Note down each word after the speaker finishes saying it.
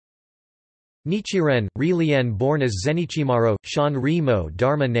Nichiren, Ri-lien born as Zenichimaro, Shan Ri-mo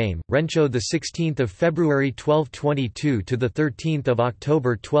Dharma name, Rencho 16 February 1222 to 13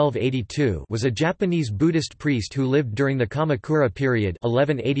 October 1282 was a Japanese Buddhist priest who lived during the Kamakura period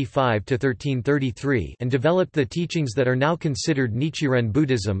 1185–1333 and developed the teachings that are now considered Nichiren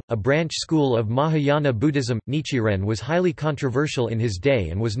Buddhism, a branch school of Mahayana Buddhism. Nichiren was highly controversial in his day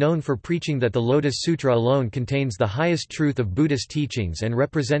and was known for preaching that the Lotus Sutra alone contains the highest truth of Buddhist teachings and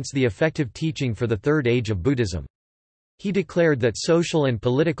represents the effective teaching for the Third Age of Buddhism. He declared that social and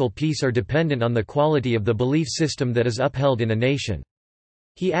political peace are dependent on the quality of the belief system that is upheld in a nation.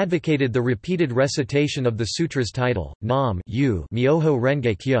 He advocated the repeated recitation of the sutra's title, Nam Myoho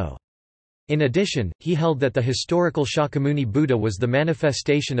Renge Kyo. In addition, he held that the historical Shakyamuni Buddha was the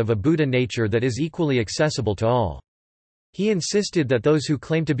manifestation of a Buddha nature that is equally accessible to all. He insisted that those who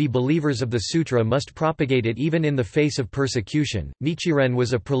claim to be believers of the sutra must propagate it even in the face of persecution. Nichiren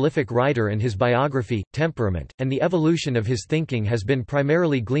was a prolific writer, and his biography, temperament, and the evolution of his thinking has been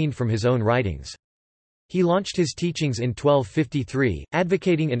primarily gleaned from his own writings. He launched his teachings in 1253,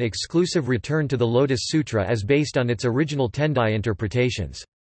 advocating an exclusive return to the Lotus Sutra as based on its original Tendai interpretations.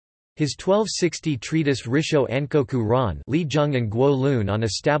 His 1260 treatise Risho Ankoku Ran Li Jung and Guo Lun on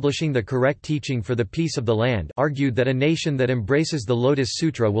establishing the correct teaching for the peace of the land argued that a nation that embraces the Lotus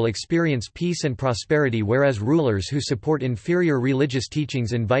Sutra will experience peace and prosperity, whereas rulers who support inferior religious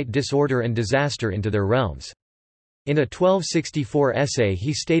teachings invite disorder and disaster into their realms. In a 1264 essay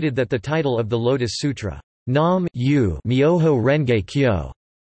he stated that the title of the Lotus Sutra, Nam Myoho Renge Kyo,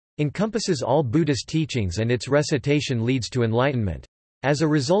 encompasses all Buddhist teachings and its recitation leads to enlightenment. As a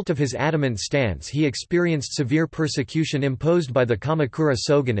result of his adamant stance, he experienced severe persecution imposed by the Kamakura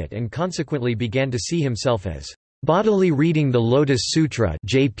shogunate and consequently began to see himself as bodily reading the Lotus Sutra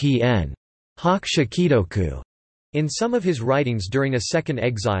 (JPN) Hak Shakidoku. In some of his writings during a second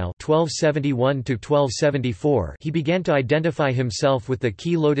exile 1271–1274, he began to identify himself with the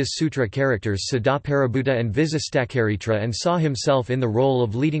key Lotus Sutra characters Siddhaparabhuta and Visistakharitra and saw himself in the role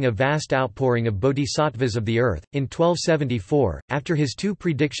of leading a vast outpouring of bodhisattvas of the earth. In 1274, after his two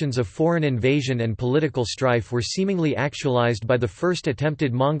predictions of foreign invasion and political strife were seemingly actualized by the first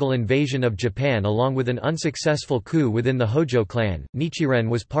attempted Mongol invasion of Japan along with an unsuccessful coup within the Hojo clan, Nichiren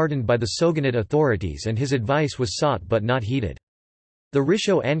was pardoned by the shogunate authorities and his advice was sought but not heeded. The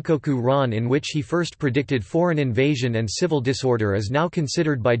Risho Ankoku Ran, in which he first predicted foreign invasion and civil disorder, is now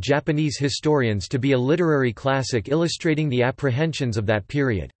considered by Japanese historians to be a literary classic illustrating the apprehensions of that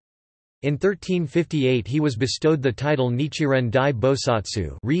period. In 1358 he was bestowed the title Nichiren Dai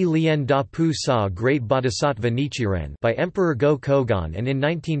Bosatsu Ri-lien Da Pu Sa Great Bodhisattva Nichiren by Emperor Go-Kogon, and in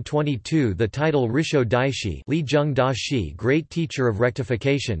 1922 the title Risho Daishi Li Jung Da Shi Great Teacher of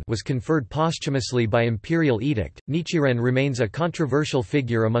Rectification was conferred posthumously by imperial edict. Nichiren remains a controversial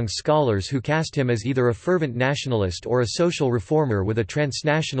figure among scholars who cast him as either a fervent nationalist or a social reformer with a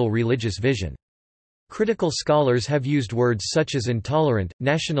transnational religious vision. Critical scholars have used words such as intolerant,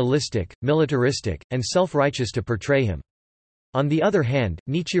 nationalistic, militaristic, and self-righteous to portray him. On the other hand,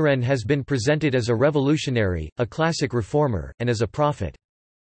 Nichiren has been presented as a revolutionary, a classic reformer, and as a prophet.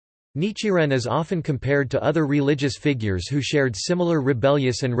 Nichiren is often compared to other religious figures who shared similar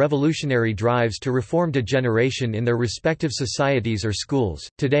rebellious and revolutionary drives to reform degeneration in their respective societies or schools.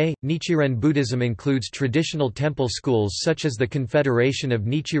 Today, Nichiren Buddhism includes traditional temple schools such as the Confederation of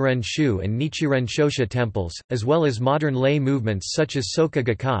Nichiren Shu and Nichiren Shosha temples, as well as modern lay movements such as Soka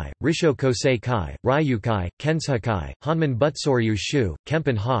Gakkai, Risho Kosei Kai, Ryukai, Kenshakai, Honman Butsoryu Shu,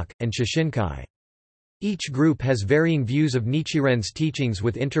 Kempen Hak, and Shishinkai. Each group has varying views of Nichiren's teachings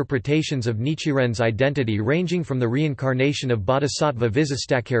with interpretations of Nichiren's identity ranging from the reincarnation of Bodhisattva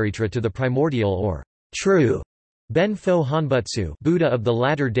Visistakharitra to the primordial or true Ben-fo Hanbutsu Buddha of the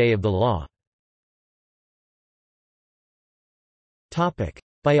latter day of the law.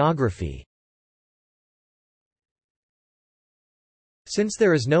 Biography. Since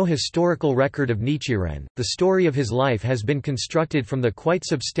there is no historical record of Nichiren, the story of his life has been constructed from the quite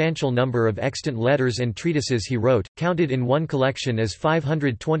substantial number of extant letters and treatises he wrote, counted in one collection as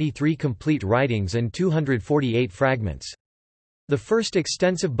 523 complete writings and 248 fragments. The first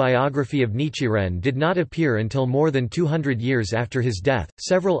extensive biography of Nichiren did not appear until more than 200 years after his death.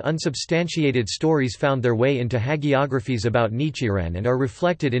 Several unsubstantiated stories found their way into hagiographies about Nichiren and are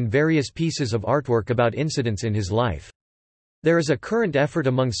reflected in various pieces of artwork about incidents in his life. There is a current effort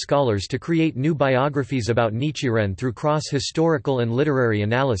among scholars to create new biographies about Nichiren through cross-historical and literary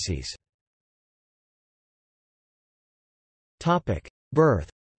analyses. Birth.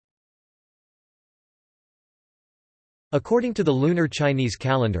 According to the lunar Chinese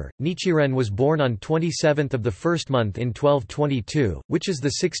calendar, Nichiren was born on 27th of the first month in 1222, which is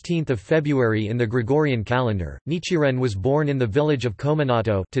the 16th of February in the Gregorian calendar. Nichiren was born in the village of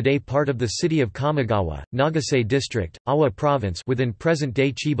Kominato, today part of the city of Kamigawa, Nagase district, Awa province, within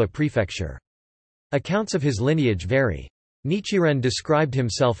present-day Chiba prefecture. Accounts of his lineage vary. Nichiren described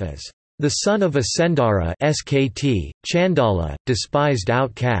himself as the son of a Sendara (SKT), Chandala, despised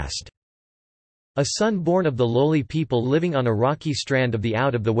outcast. A son born of the lowly people living on a rocky strand of the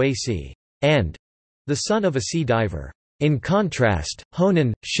out-of-the-way sea, and the son of a sea diver. In contrast,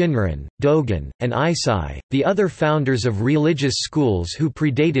 Honen, Shinran, Dogen, and Eisai, the other founders of religious schools who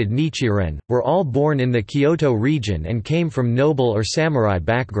predated Nichiren, were all born in the Kyoto region and came from noble or samurai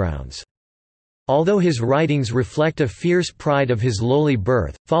backgrounds. Although his writings reflect a fierce pride of his lowly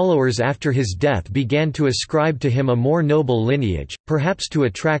birth, followers after his death began to ascribe to him a more noble lineage, perhaps to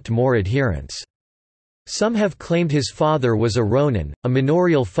attract more adherents. Some have claimed his father was a ronin, a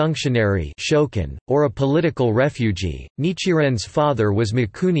manorial functionary shokin, or a political refugee. Nichiren's father was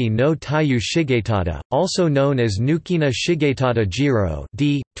Mikuni no Taiyu Shigetada, also known as Nukina Shigetada Jiro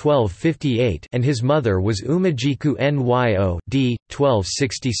d. 1258, and his mother was Umajiku Nyo d.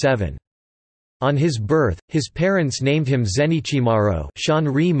 1267. On his birth, his parents named him Zenichimaro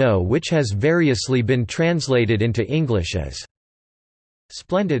Shanri-mo, which has variously been translated into English as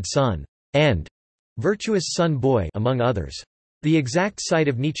splendid son and virtuous son boy, among others. The exact site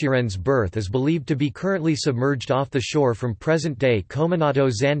of Nichiren's birth is believed to be currently submerged off the shore from present-day Kominato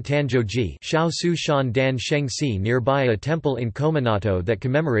Zan Tanjoji Shaosu Shan Dan Shengsi, nearby a temple in Kominato that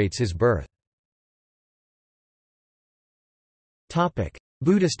commemorates his birth.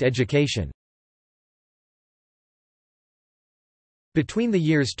 Buddhist education. Between the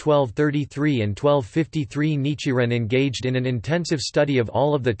years 1233 and 1253, Nichiren engaged in an intensive study of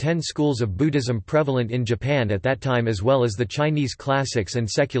all of the 10 schools of Buddhism prevalent in Japan at that time, as well as the Chinese classics and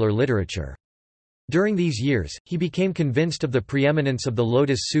secular literature. During these years, he became convinced of the preeminence of the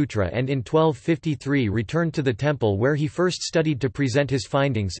Lotus Sutra and in 1253 returned to the temple where he first studied to present his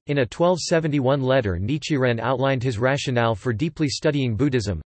findings. In a 1271 letter, Nichiren outlined his rationale for deeply studying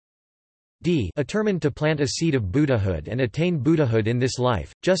Buddhism. Determined to plant a seed of Buddhahood and attain Buddhahood in this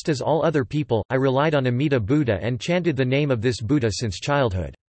life, just as all other people, I relied on Amida Buddha and chanted the name of this Buddha since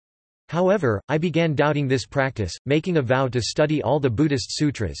childhood. However, I began doubting this practice, making a vow to study all the Buddhist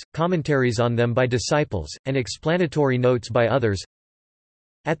sutras, commentaries on them by disciples, and explanatory notes by others.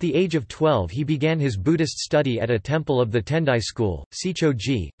 At the age of 12 he began his Buddhist study at a temple of the Tendai school,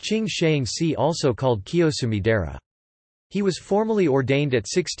 Shichoji, Qing Shang Si, also called Kiyosumi Dera. He was formally ordained at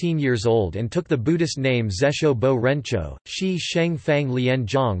 16 years old and took the Buddhist name Zesho Bo Rencho, Shi Sheng Fang Lian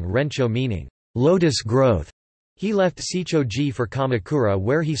Zhang Rencho, meaning lotus growth. He left Shichoji for Kamakura,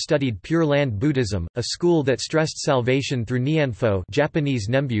 where he studied Pure Land Buddhism, a school that stressed salvation through Nianfo (Japanese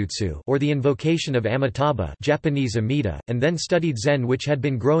Nembutsu) or the invocation of Amitabha (Japanese Amida), and then studied Zen, which had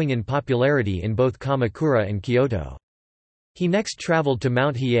been growing in popularity in both Kamakura and Kyoto. He next traveled to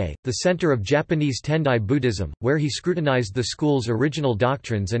Mount Hiei, the center of Japanese Tendai Buddhism, where he scrutinized the school's original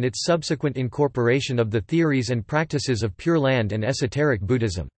doctrines and its subsequent incorporation of the theories and practices of Pure Land and esoteric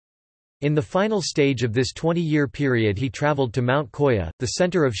Buddhism. In the final stage of this 20-year period he traveled to Mount Koya, the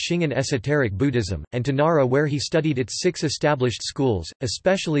center of Shingon esoteric Buddhism, and to Nara, where he studied its 6 established schools,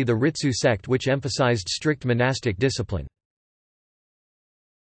 especially the Ritsu sect, which emphasized strict monastic discipline.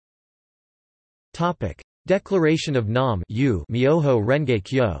 Declaration of Nam Myoho Renge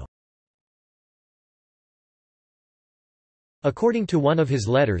Kyo. According to one of his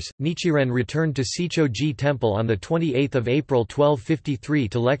letters, Nichiren returned to Shichoji Temple on 28 April 1253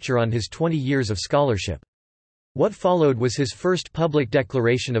 to lecture on his 20 years of scholarship. What followed was his first public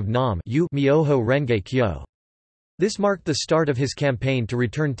declaration of Nam Myoho Renge Kyo. This marked the start of his campaign to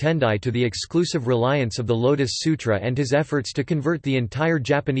return Tendai to the exclusive reliance of the Lotus Sutra and his efforts to convert the entire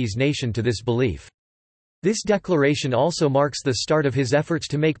Japanese nation to this belief. This declaration also marks the start of his efforts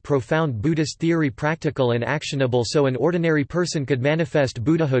to make profound Buddhist theory practical and actionable so an ordinary person could manifest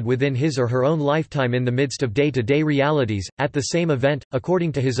Buddhahood within his or her own lifetime in the midst of day-to-day realities. At the same event,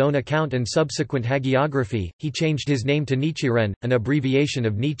 according to his own account and subsequent hagiography, he changed his name to Nichiren, an abbreviation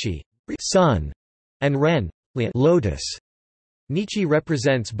of Nichi, sun, and Ren, lotus. Nichi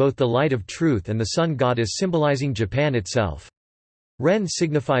represents both the light of truth and the sun goddess, symbolizing Japan itself. Ren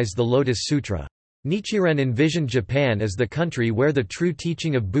signifies the Lotus Sutra. Nichiren envisioned Japan as the country where the true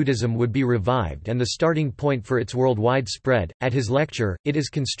teaching of Buddhism would be revived and the starting point for its worldwide spread. At his lecture, It is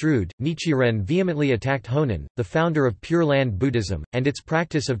Construed, Nichiren vehemently attacked Honen, the founder of Pure Land Buddhism, and its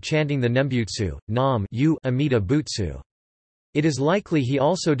practice of chanting the Nembutsu, Nam Amida Butsu. It is likely he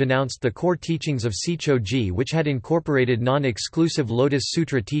also denounced the core teachings of Shichoji, which had incorporated non-exclusive Lotus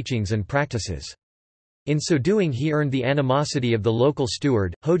Sutra teachings and practices. In so doing, he earned the animosity of the local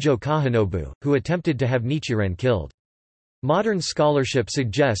steward, Hojo Kahanobu, who attempted to have Nichiren killed. Modern scholarship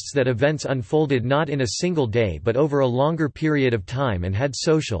suggests that events unfolded not in a single day but over a longer period of time and had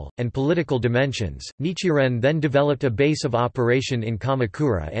social and political dimensions. Nichiren then developed a base of operation in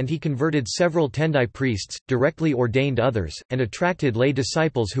Kamakura, and he converted several Tendai priests, directly ordained others, and attracted lay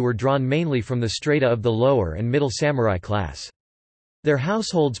disciples who were drawn mainly from the strata of the lower and middle samurai class. Their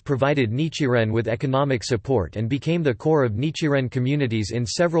households provided Nichiren with economic support and became the core of Nichiren communities in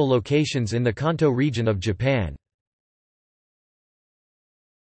several locations in the Kanto region of Japan.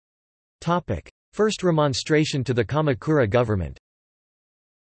 First remonstration to the Kamakura government.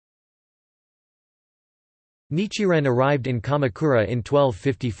 Nichiren arrived in Kamakura in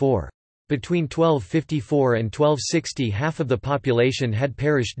 1254. Between 1254 and 1260, half of the population had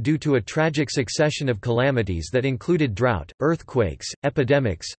perished due to a tragic succession of calamities that included drought, earthquakes,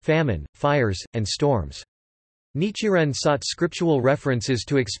 epidemics, famine, fires, and storms. Nichiren sought scriptural references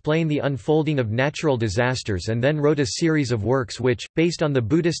to explain the unfolding of natural disasters and then wrote a series of works which, based on the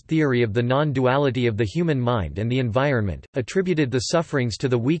Buddhist theory of the non-duality of the human mind and the environment, attributed the sufferings to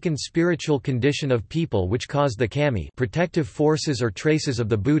the weakened spiritual condition of people which caused the kami, protective forces or traces of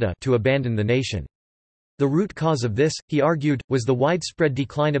the Buddha, to abandon the nation. The root cause of this, he argued, was the widespread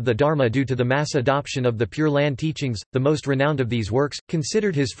decline of the Dharma due to the mass adoption of the Pure Land teachings. The most renowned of these works,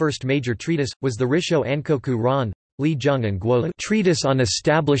 considered his first major treatise, was the Risho Ankoku Ran, Li Jung and Guo treatise on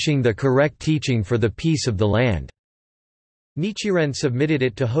establishing the correct teaching for the peace of the land. Nichiren submitted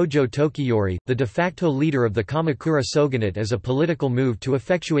it to Hojo Tokiyori, the de facto leader of the Kamakura shogunate, as a political move to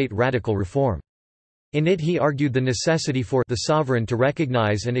effectuate radical reform. In it he argued the necessity for the sovereign to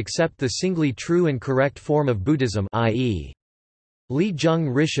recognize and accept the singly true and correct form of Buddhism, i.e. Li Jung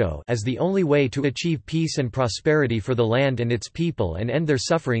Risho, as the only way to achieve peace and prosperity for the land and its people and end their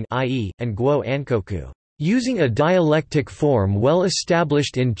suffering, i.e., and Guo Ankoku. Using a dialectic form well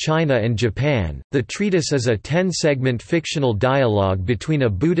established in China and Japan, the treatise is a 10-segment fictional dialogue between a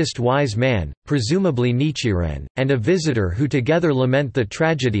Buddhist wise man, presumably Nichiren, and a visitor who together lament the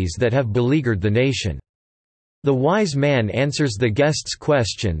tragedies that have beleaguered the nation. The wise man answers the guest's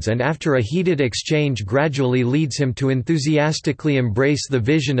questions and after a heated exchange gradually leads him to enthusiastically embrace the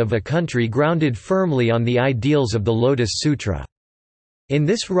vision of a country grounded firmly on the ideals of the Lotus Sutra. In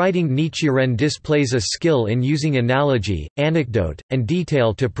this writing, Nichiren displays a skill in using analogy, anecdote, and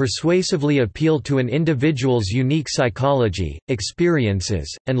detail to persuasively appeal to an individual's unique psychology,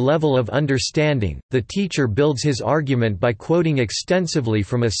 experiences, and level of understanding. The teacher builds his argument by quoting extensively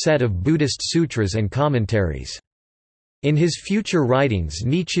from a set of Buddhist sutras and commentaries. In his future writings,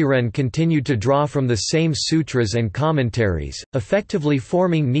 Nichiren continued to draw from the same sutras and commentaries, effectively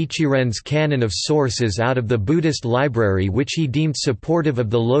forming Nichiren's canon of sources out of the Buddhist library which he deemed supportive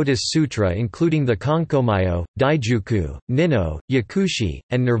of the Lotus Sutra, including the Konkomayo, Daijuku, Ninno, Yakushi,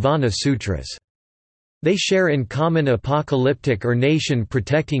 and Nirvana Sutras. They share in common apocalyptic or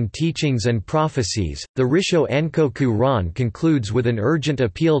nation-protecting teachings and prophecies. The Risho Ankoku Ran concludes with an urgent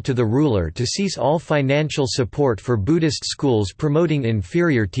appeal to the ruler to cease all financial support for Buddhist schools promoting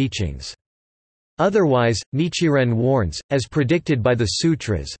inferior teachings. Otherwise, Nichiren warns, as predicted by the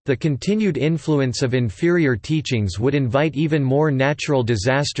sutras, the continued influence of inferior teachings would invite even more natural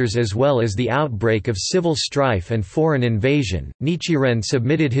disasters as well as the outbreak of civil strife and foreign invasion. Nichiren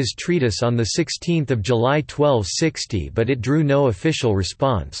submitted his treatise on 16 July 1260, but it drew no official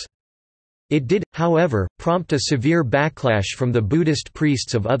response. It did, however, prompt a severe backlash from the Buddhist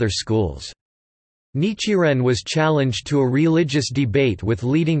priests of other schools. Nichiren was challenged to a religious debate with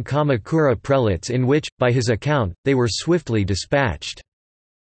leading Kamakura prelates in which, by his account, they were swiftly dispatched.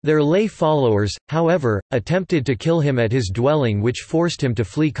 Their lay followers, however, attempted to kill him at his dwelling, which forced him to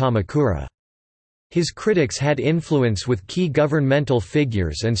flee Kamakura. His critics had influence with key governmental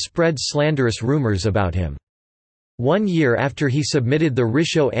figures and spread slanderous rumors about him. 1 year after he submitted the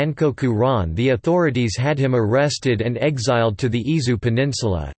Risho Ankoku Ran, the authorities had him arrested and exiled to the Izu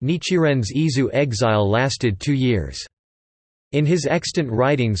Peninsula. Nichiren's Izu exile lasted 2 years. In his extant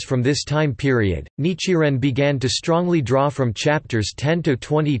writings from this time period, Nichiren began to strongly draw from chapters 10 to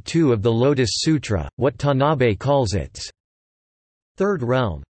 22 of the Lotus Sutra, what Tanabe calls its third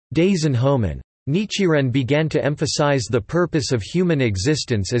realm, Daisen-homen. Nichiren began to emphasize the purpose of human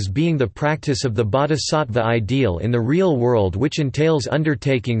existence as being the practice of the bodhisattva ideal in the real world, which entails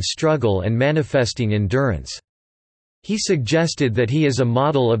undertaking struggle and manifesting endurance. He suggested that he is a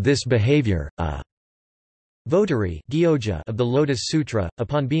model of this behavior, a votary of the Lotus Sutra.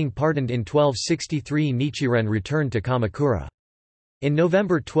 Upon being pardoned in 1263, Nichiren returned to Kamakura. In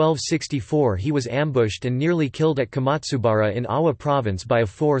November 1264 he was ambushed and nearly killed at Komatsubara in Awa province by a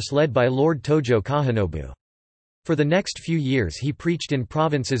force led by Lord Tojo Kahinobu. For the next few years he preached in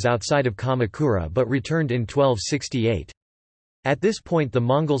provinces outside of Kamakura but returned in 1268. At this point the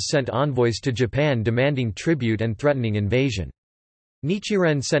Mongols sent envoys to Japan demanding tribute and threatening invasion.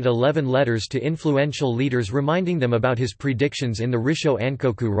 Nichiren sent 11 letters to influential leaders reminding them about his predictions in the Risho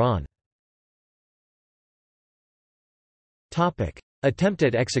Ankoku Ran. Attempt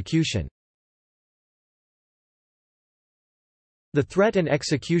at execution. The threat and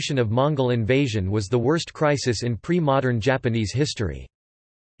execution of Mongol invasion was the worst crisis in pre-modern Japanese history.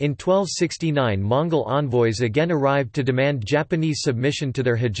 In 1269 Mongol envoys again arrived to demand Japanese submission to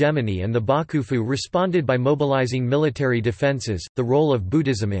their hegemony, and the Bakufu responded by mobilizing military defenses. The role of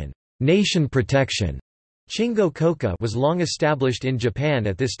Buddhism in nation protection Shingo Koka was long established in Japan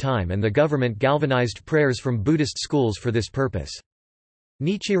at this time, and the government galvanized prayers from Buddhist schools for this purpose.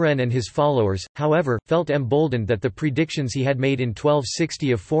 Nichiren and his followers, however, felt emboldened that the predictions he had made in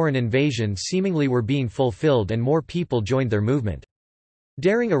 1260 of foreign invasion seemingly were being fulfilled, and more people joined their movement.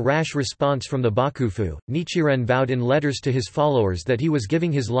 Daring a rash response from the Bakufu, Nichiren vowed in letters to his followers that he was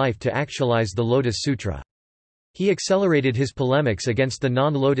giving his life to actualize the Lotus Sutra. He accelerated his polemics against the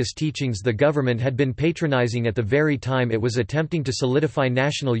non-Lotus teachings the government had been patronizing at the very time it was attempting to solidify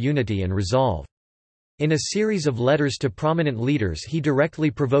national unity and resolve. In a series of letters to prominent leaders he directly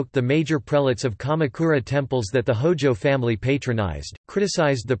provoked the major prelates of Kamakura temples that the Hojo family patronized,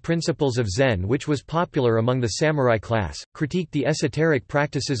 criticized the principles of Zen which was popular among the samurai class, critiqued the esoteric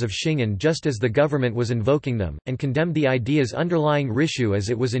practices of Shingen just as the government was invoking them, and condemned the ideas underlying Rishu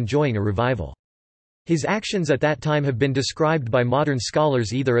as it was enjoying a revival. His actions at that time have been described by modern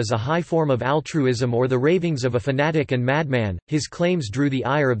scholars either as a high form of altruism or the ravings of a fanatic and madman. His claims drew the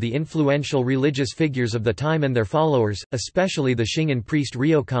ire of the influential religious figures of the time and their followers, especially the Shingon priest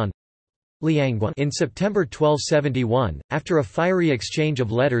Ryokan. In September 1271, after a fiery exchange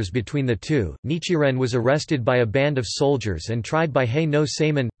of letters between the two, Nichiren was arrested by a band of soldiers and tried by Hei no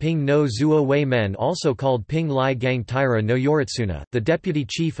Seiman, Ping no Zuo Wei men also called Ping Lai Gang Taira no Yoritsuna, the deputy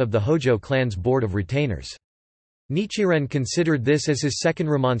chief of the Hojo clan's board of retainers. Nichiren considered this as his second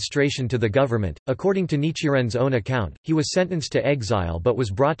remonstration to the government. According to Nichiren's own account, he was sentenced to exile but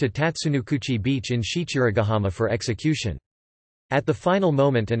was brought to Tatsunokuchi Beach in Shichiragahama for execution. At the final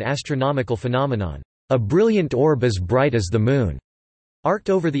moment an astronomical phenomenon, a brilliant orb as bright as the moon, arced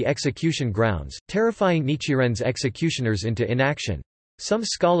over the execution grounds, terrifying Nichiren's executioners into inaction. Some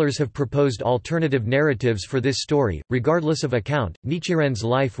scholars have proposed alternative narratives for this story. Regardless of account, Nichiren's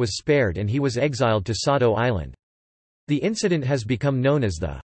life was spared and he was exiled to Sado Island. The incident has become known as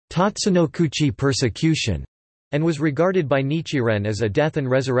the Tatsunokuchi persecution, and was regarded by Nichiren as a death and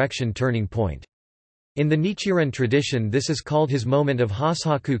resurrection turning point. In the Nichiren tradition this is called his moment of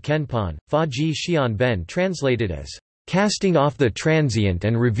Hasaku Kenpon, Faji Shion Ben translated as, "casting off the transient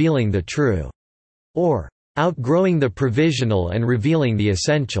and revealing the true", or "outgrowing the provisional and revealing the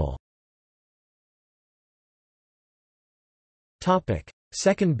essential".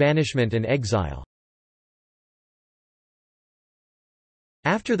 Second banishment and exile.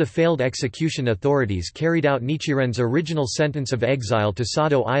 After the failed execution, authorities carried out Nichiren's original sentence of exile to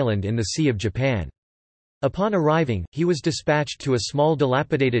Sado Island in the Sea of Japan. Upon arriving, he was dispatched to a small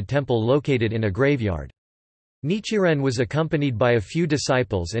dilapidated temple located in a graveyard. Nichiren was accompanied by a few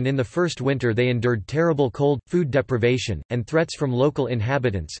disciples, and in the first winter they endured terrible cold, food deprivation, and threats from local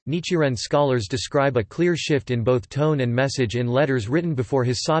inhabitants. Nichiren scholars describe a clear shift in both tone and message in letters written before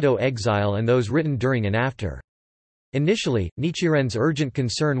his Sado exile and those written during and after. Initially, Nichiren's urgent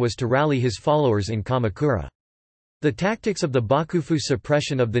concern was to rally his followers in Kamakura. The tactics of the Bakufu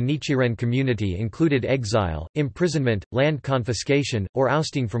suppression of the Nichiren community included exile, imprisonment, land confiscation, or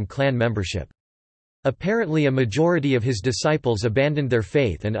ousting from clan membership. Apparently a majority of his disciples abandoned their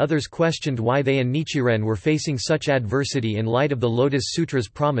faith and others questioned why they and Nichiren were facing such adversity in light of the Lotus Sutra's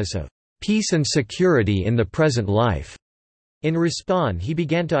promise of peace and security in the present life. In response he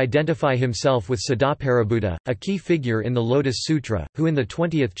began to identify himself with Siddhaparabuddha, a key figure in the Lotus Sutra, who in the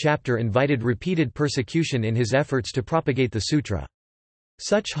 20th chapter invited repeated persecution in his efforts to propagate the sutra.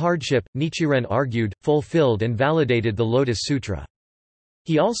 Such hardship, Nichiren argued, fulfilled and validated the Lotus Sutra.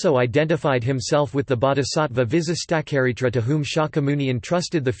 He also identified himself with the bodhisattva Visistakaritra to whom Shakyamuni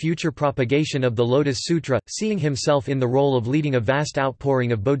entrusted the future propagation of the Lotus Sutra, seeing himself in the role of leading a vast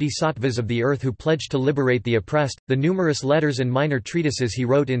outpouring of bodhisattvas of the earth who pledged to liberate the oppressed. The numerous letters and minor treatises he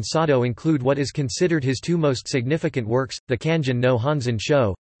wrote in Sado include what is considered his two most significant works, the Kanjin no Hanzen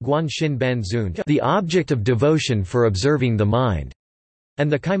Sho, Guan Shin Ben Zun, the object of devotion for observing the mind,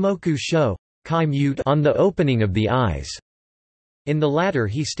 and the Kaimoku Sho, Kai Mute, on the opening of the eyes. In the latter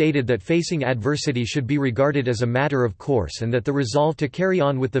he stated that facing adversity should be regarded as a matter of course and that the resolve to carry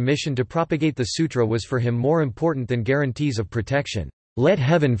on with the mission to propagate the sutra was for him more important than guarantees of protection. "Let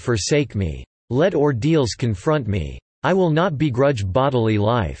heaven forsake me. Let ordeals confront me. I will not begrudge bodily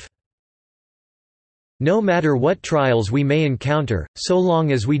life. No matter what trials we may encounter, so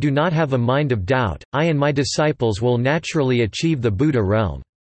long as we do not have a mind of doubt, I and my disciples will naturally achieve the Buddha realm."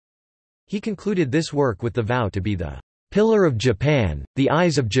 He concluded this work with the vow to be the pillar of Japan, the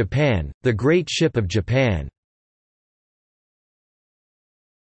eyes of Japan, the great ship of Japan.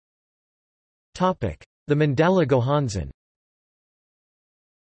 The Mandala Gohonzon.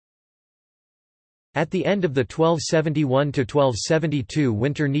 At the end of the 1271–1272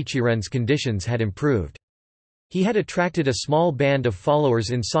 winter, Nichiren's conditions had improved. He had attracted a small band of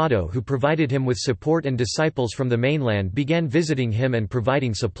followers in Sado who provided him with support, and disciples from the mainland began visiting him and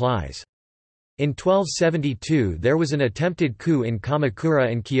providing supplies. In 1272 there was an attempted coup in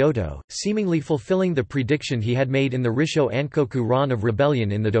Kamakura and Kyoto, seemingly fulfilling the prediction he had made in the Risho Ankoku Ran of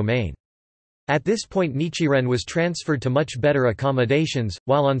rebellion in the domain. At this point Nichiren was transferred to much better accommodations,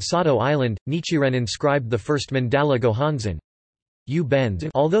 while on Sado Island, Nichiren inscribed the first Mandala Gohonzon.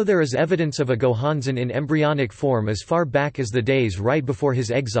 Although there is evidence of a Gohonzon in embryonic form as far back as the days right before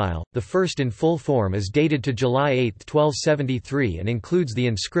his exile, the first in full form is dated to July 8, 1273 and includes the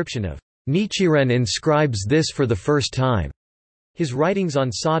inscription of Nichiren inscribes this for the first time. His writings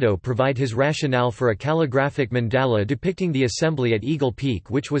on Sado provide his rationale for a calligraphic mandala depicting the assembly at Eagle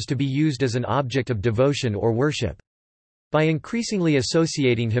Peak, which was to be used as an object of devotion or worship. By increasingly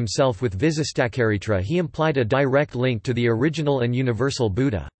associating himself with Visistakaritra, he implied a direct link to the original and universal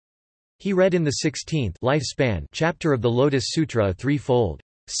Buddha. He read in the 16th lifespan chapter of the Lotus Sutra a threefold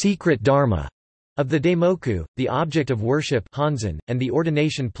secret dharma of the Daimoku, the object of worship Honzon, and the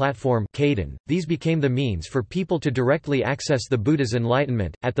ordination platform Kaden. These became the means for people to directly access the Buddha's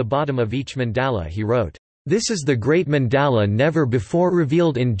enlightenment. At the bottom of each mandala he wrote, "This is the great mandala never before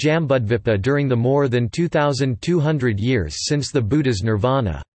revealed in Jambudvipa during the more than 2,200 years since the Buddha's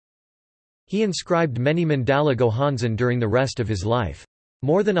nirvana." He inscribed many mandala Gohonzon during the rest of his life.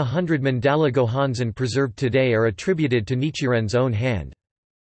 More than 100 mandala Gohonzon preserved today are attributed to Nichiren's own hand.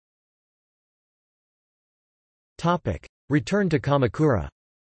 Return to Kamakura.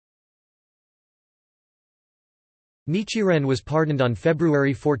 Nichiren was pardoned on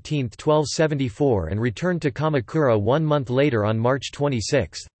February 14, 1274 and returned to Kamakura 1 month later on March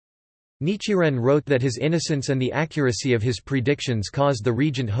 26. Nichiren wrote that his innocence and the accuracy of his predictions caused the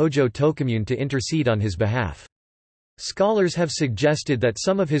regent Hojo Tokumune to intercede on his behalf. Scholars have suggested that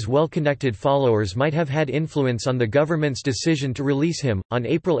some of his well-connected followers might have had influence on the government's decision to release him. On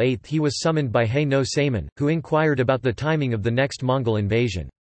April 8 he was summoned by Hei no Saemon, who inquired about the timing of the next Mongol invasion.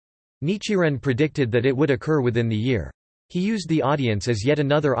 Nichiren predicted that it would occur within the year. He used the audience as yet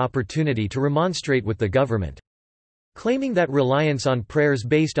another opportunity to remonstrate with the government. Claiming that reliance on prayers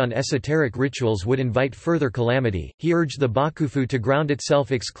based on esoteric rituals would invite further calamity, he urged the Bakufu to ground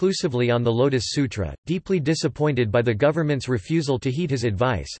itself exclusively on the Lotus Sutra. Deeply disappointed by the government's refusal to heed his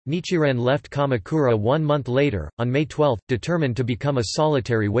advice, Nichiren left Kamakura 1 month later, on May 12, determined to become a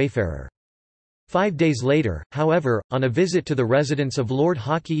solitary wayfarer. 5 days later, however, on a visit to the residence of Lord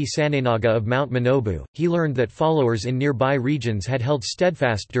Hakii Sanenaga of Mount Minobu, he learned that followers in nearby regions had held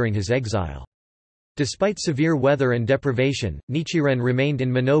steadfast during his exile. Despite severe weather and deprivation, Nichiren remained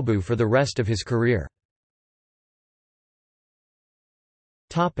in Minobu for the rest of his career.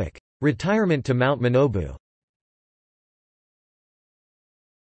 Retirement to Mount Minobu.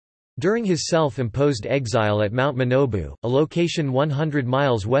 During his self-imposed exile at Mount Minobu, a location 100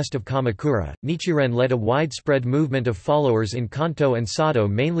 miles west of Kamakura, Nichiren led a widespread movement of followers in Kanto and Sado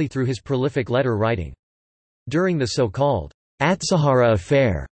mainly through his prolific letter writing. During the so-called Atsuhara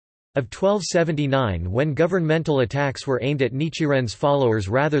affair of 1279, when governmental attacks were aimed at Nichiren's followers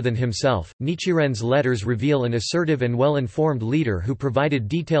rather than himself, Nichiren's letters reveal an assertive and well-informed leader who provided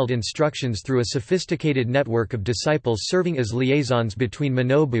detailed instructions through a sophisticated network of disciples serving as liaisons between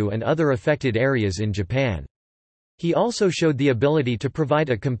Minobu and other affected areas in Japan. He also showed the ability to provide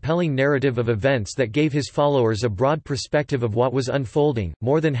a compelling narrative of events that gave his followers a broad perspective of what was unfolding.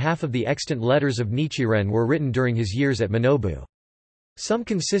 More than half of the extant letters of Nichiren were written during his years at Minobu. Some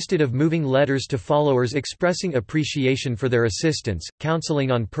consisted of moving letters to followers expressing appreciation for their assistance,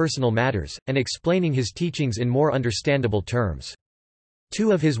 counseling on personal matters, and explaining his teachings in more understandable terms.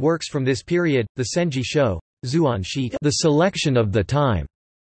 Two of his works from this period, the Senji Sho, Zuanshi, The Selection of the Time,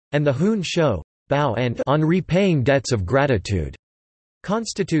 and the Hun Sho, Bao and On Repaying Debts of Gratitude,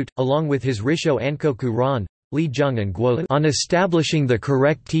 constitute, along with his Risho Ankoku Ran, Li Jung and Guo, On Establishing the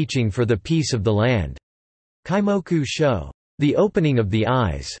Correct Teaching for the Peace of the Land, Kaimoku Sho. the opening of the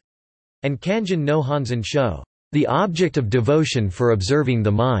eyes, and Kanjin no Hanzen Sho, the object of devotion for observing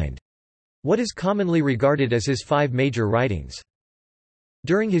the mind, what is commonly regarded as his 5 major writings.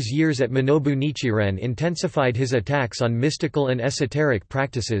 During his years at Minobu, Nichiren intensified his attacks on mystical and esoteric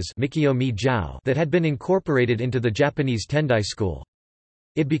practices that had been incorporated into the Japanese Tendai school.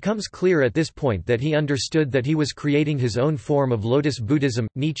 It becomes clear at this point that he understood that he was creating his own form of Lotus Buddhism.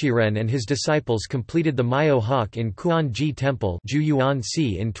 Nichiren and his disciples completed the Myo Hak in Kuan-ji Temple in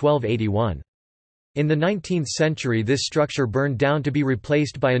 1281. In the 19th century, this structure burned down to be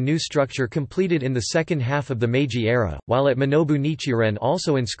replaced by a new structure completed in the second half of the Meiji era, while at Minobu Nichiren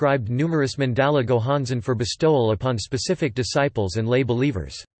also inscribed numerous mandala gohanzen for bestowal upon specific disciples and lay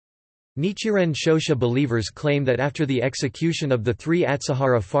believers. Nichiren Shosha believers claim that after the execution of the 3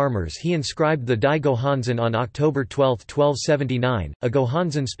 Atsuhara farmers he inscribed the Dai Gohanzen on October 12, 1279, a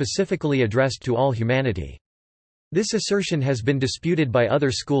gohanzen specifically addressed to all humanity. This assertion has been disputed by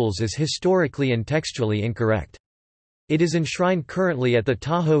other schools as historically and textually incorrect. It is enshrined currently at the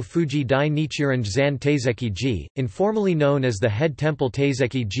Taho Fuji Dai Nichiren Zan Teizeki-ji, informally known as the head temple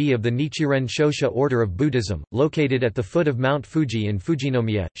Teizeki-ji of the Nichiren Shosha order of Buddhism, located at the foot of Mount Fuji in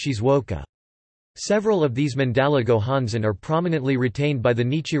Fujinomiya, Shizuoka. Several of these mandala gohanzen are prominently retained by the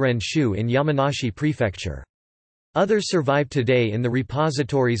Nichiren Shu in Yamanashi Prefecture. Others survive today in the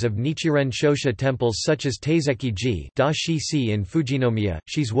repositories of Nichiren Shosha temples such as Teizeki-ji in Fujinomiya,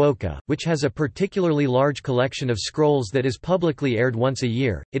 Shizuoka, which has a particularly large collection of scrolls that is publicly aired once a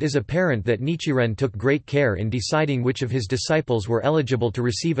year. It is apparent that Nichiren took great care in deciding which of his disciples were eligible to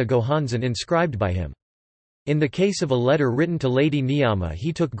receive a gohanzen inscribed by him. In the case of a letter written to Lady Niyama,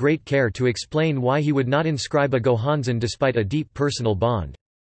 he took great care to explain why he would not inscribe a gohanzen despite a deep personal bond.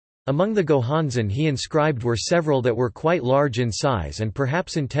 Among the gohanzen he inscribed were several that were quite large in size and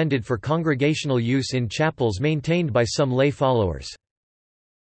perhaps intended for congregational use in chapels maintained by some lay followers.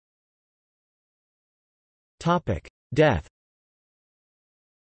 Death.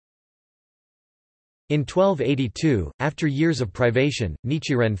 In 1282, after years of privation,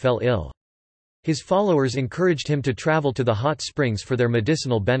 Nichiren fell ill. His followers encouraged him to travel to the hot springs for their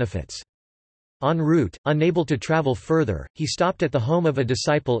medicinal benefits. En route, unable to travel further, he stopped at the home of a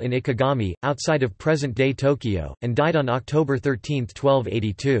disciple in Ikegami, outside of present-day Tokyo, and died on October 13,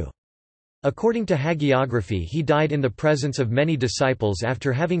 1282. According to hagiography, he died in the presence of many disciples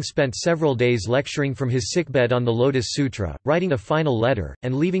after having spent several days lecturing from his sickbed on the Lotus Sutra, writing a final letter,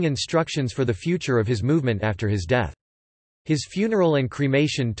 and leaving instructions for the future of his movement after his death. His funeral and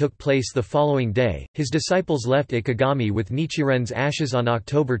cremation took place the following day. His disciples left Ikegami with Nichiren's ashes on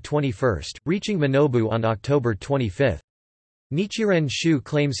October 21, reaching Minobu on October 25. Nichiren Shu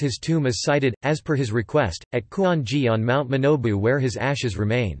claims his tomb is sited, as per his request, at Kuan-ji on Mount Minobu where his ashes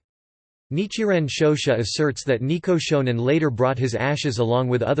remain. Nichiren Shosha asserts that Nikko Shonin later brought his ashes along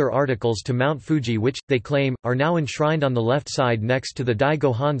with other articles to Mount Fuji which, they claim, are now enshrined on the left side next to the Dai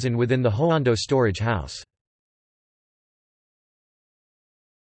Gohanzen within the Hoando storage house.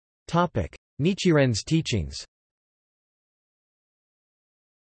 Nichiren's teachings.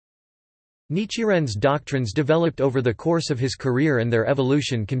 Nichiren's doctrines developed over the course of his career and their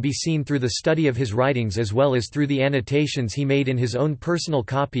evolution can be seen through the study of his writings as well as through the annotations he made in his own personal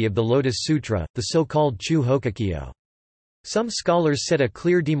copy of the Lotus Sutra, the so-called Chu Hokakyo. Some scholars set a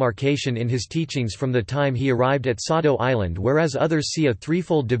clear demarcation in his teachings from the time he arrived at Sado Island, whereas others see a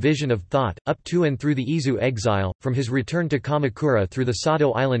threefold division of thought, up to and through the Izu exile, from his return to Kamakura through the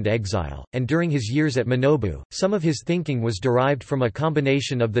Sado Island exile, and during his years at Minobu. Some of his thinking was derived from a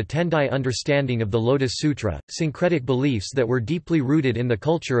combination of the Tendai understanding of the Lotus Sutra, syncretic beliefs that were deeply rooted in the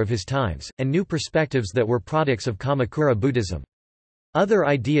culture of his times, and new perspectives that were products of Kamakura Buddhism. Other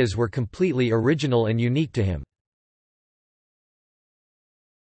ideas were completely original and unique to him.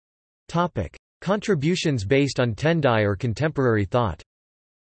 Contributions based on Tendai or contemporary thought.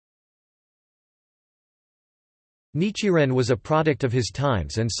 Nichiren was a product of his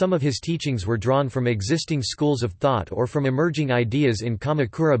times and some of his teachings were drawn from existing schools of thought or from emerging ideas in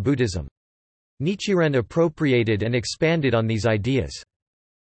Kamakura Buddhism. Nichiren appropriated and expanded on these ideas.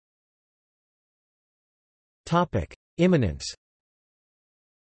 Immanence.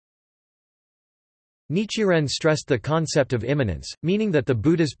 Nichiren stressed the concept of immanence, meaning that the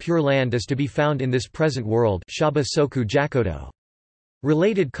Buddha's Pure Land is to be found in this present world. Shaba Soku Jakodo.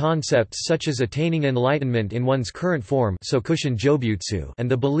 Related concepts such as attaining enlightenment in one's current form and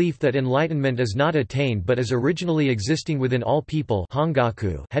the belief that enlightenment is not attained but is originally existing within all people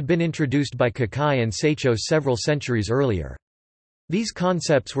had been introduced by Kakai and Seicho several centuries earlier. These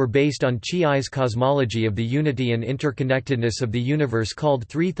concepts were based on Chiai's cosmology of the unity and interconnectedness of the universe called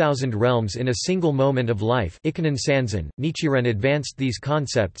 3000 realms in a single moment of life. Ikonen Sanzen, Nichiren advanced these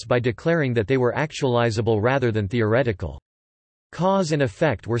concepts by declaring that they were actualizable rather than theoretical. Cause and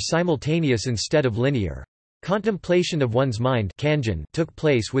effect were simultaneous instead of linear. Contemplation of one's mind kanjin took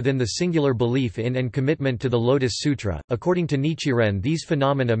place within the singular belief in and commitment to the Lotus Sutra. According to Nichiren, these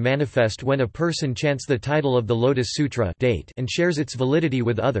phenomena manifest when a person chants the title of the Lotus Sutra date and shares its validity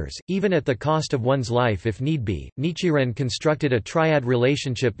with others, even at the cost of one's life if need be. Nichiren constructed a triad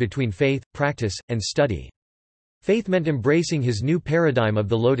relationship between faith, practice, and study. Faith meant embracing his new paradigm of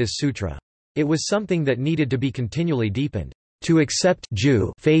the Lotus Sutra. It was something that needed to be continually deepened. To accept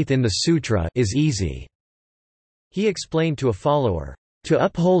faith in the sutra is easy. He explained to a follower, to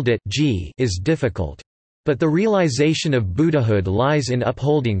uphold it is difficult. But the realization of Buddhahood lies in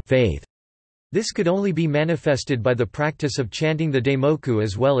upholding faith. This could only be manifested by the practice of chanting the Daimoku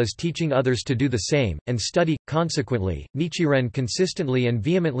as well as teaching others to do the same, and study. Consequently, Nichiren consistently and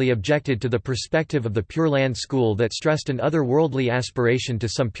vehemently objected to the perspective of the Pure Land school that stressed an otherworldly aspiration to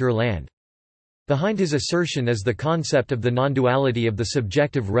some pure land. Behind his assertion is the concept of the non-duality of the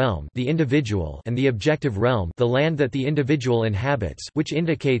subjective realm, the individual, and the objective realm, the land that the individual inhabits, which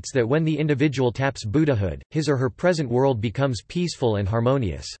indicates that when the individual taps Buddhahood, his or her present world becomes peaceful and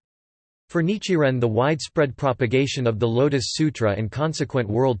harmonious. For Nichiren, the widespread propagation of the Lotus Sutra and consequent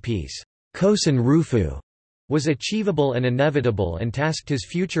world peace, Kosen Rufu, was achievable and inevitable and tasked his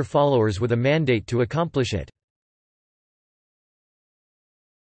future followers with a mandate to accomplish it.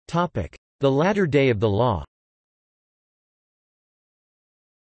 The latter day of the law.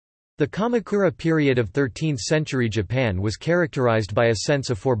 The Kamakura period of 13th-century Japan was characterized by a sense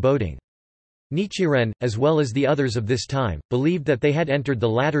of foreboding. Nichiren, as well as the others of this time, believed that they had entered the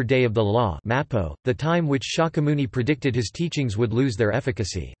latter day of the law, Mappo, the time which Shakyamuni predicted his teachings would lose their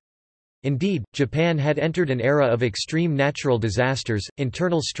efficacy. Indeed, Japan had entered an era of extreme natural disasters,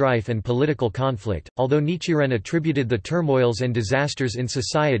 internal strife and political conflict. Although Nichiren attributed the turmoils and disasters in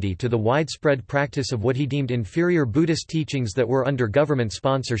society to the widespread practice of what he deemed inferior Buddhist teachings that were under government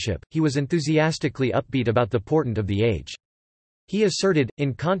sponsorship, he was enthusiastically upbeat about the portent of the age. He asserted,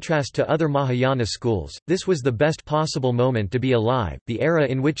 in contrast to other Mahayana schools, this was the best possible moment to be alive, the era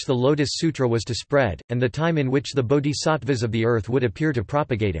in which the Lotus Sutra was to spread, and the time in which the bodhisattvas of the earth would appear to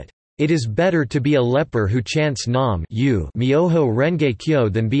propagate it. It is better to be a leper who chants Nam Myoho Renge Kyo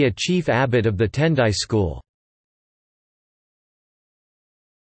than be a chief abbot of the Tendai school.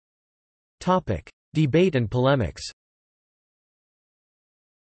 Debate and polemics.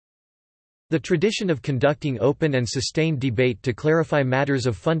 The tradition of conducting open and sustained debate to clarify matters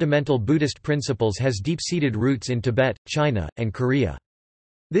of fundamental Buddhist principles has deep-seated roots in Tibet, China, and Korea.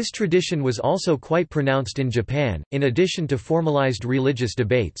 This tradition was also quite pronounced in Japan. In addition to formalized religious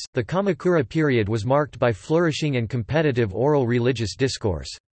debates, the Kamakura period was marked by flourishing and competitive oral religious discourse.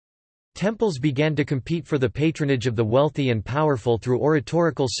 Temples began to compete for the patronage of the wealthy and powerful through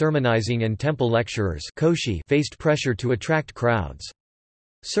oratorical sermonizing, and temple lecturers faced pressure to attract crowds.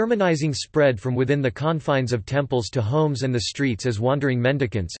 Sermonizing spread from within the confines of temples to homes and the streets as wandering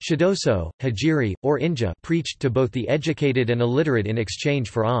mendicants shidoso, hajiri, or inja preached to both the educated and illiterate in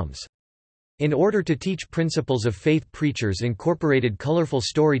exchange for alms. In order to teach principles of faith, preachers incorporated colorful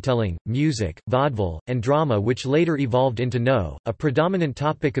storytelling, music, vaudeville, and drama, which later evolved into no. A predominant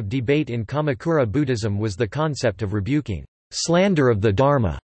topic of debate in Kamakura Buddhism was the concept of rebuking slander of the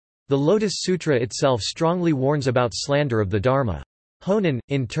Dharma. The Lotus Sutra itself strongly warns about slander of the Dharma. Honen,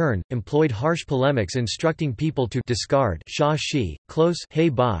 in turn, employed harsh polemics instructing people to discard sha-shi, close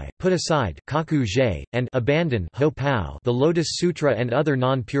hei-bai, put aside kaku-zhe, and abandon ho-pao the Lotus Sutra and other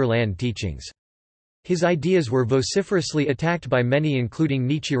non-Pure Land teachings. His ideas were vociferously attacked by many, including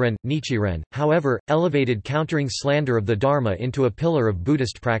Nichiren. Nichiren, however, elevated countering slander of the Dharma into a pillar of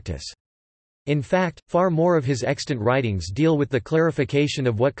Buddhist practice. In fact, far more of his extant writings deal with the clarification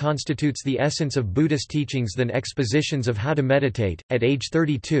of what constitutes the essence of Buddhist teachings than expositions of how to meditate. At age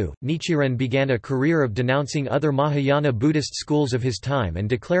 32, Nichiren began a career of denouncing other Mahayana Buddhist schools of his time and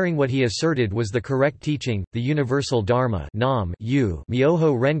declaring what he asserted was the correct teaching, the universal Dharma, Nam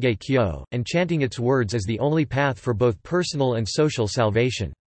Myoho Renge Kyo, and chanting its words as the only path for both personal and social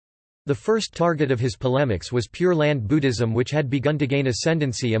salvation. The first target of his polemics was Pure Land Buddhism, which had begun to gain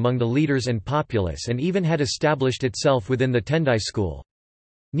ascendancy among the leaders and populace and even had established itself within the Tendai school.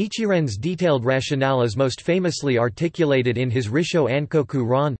 Nichiren's detailed rationale is most famously articulated in his Risho Ankoku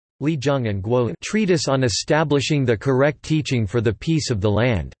Ran, Li Jung and Guo treatise on establishing the correct teaching for the peace of the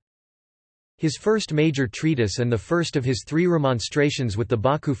land, his first major treatise and the first of his 3 remonstrations with the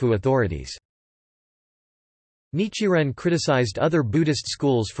Bakufu authorities. Nichiren criticized other Buddhist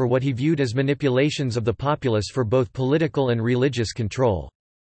schools for what he viewed as manipulations of the populace for both political and religious control.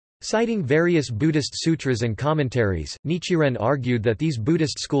 Citing various Buddhist sutras and commentaries, Nichiren argued that these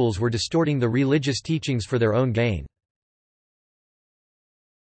Buddhist schools were distorting the religious teachings for their own gain.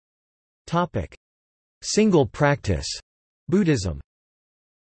 Single practice Buddhism.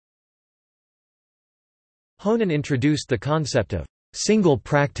 Honen introduced the concept of single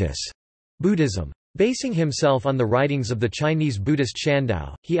practice Buddhism. Basing himself on the writings of the Chinese Buddhist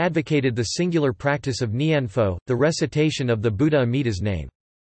Shandao, he advocated the singular practice of Nianfo, the recitation of the Buddha Amida's name.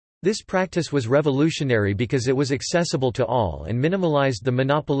 This practice was revolutionary because it was accessible to all and minimalized the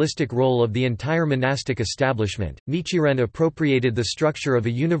monopolistic role of the entire monastic establishment. Nichiren appropriated the structure of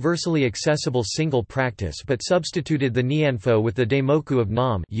a universally accessible single practice but substituted the Nianfo with the Daimoku of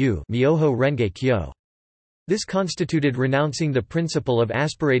Nam Myoho Renge Kyo. This constituted renouncing the principle of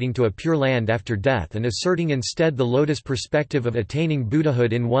aspirating to a pure land after death and asserting instead the lotus perspective of attaining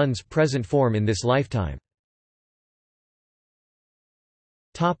Buddhahood in one's present form in this lifetime.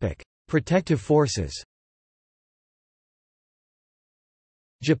 Protective forces.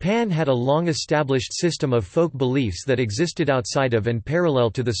 Japan had a long-established system of folk beliefs that existed outside of and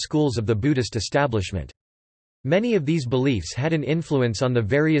parallel to the schools of the Buddhist establishment. Many of these beliefs had an influence on the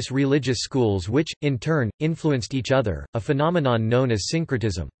various religious schools which, in turn, influenced each other, a phenomenon known as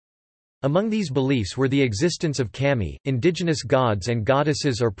syncretism. Among these beliefs were the existence of kami, indigenous gods and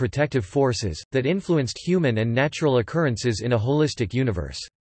goddesses or protective forces, that influenced human and natural occurrences in a holistic universe.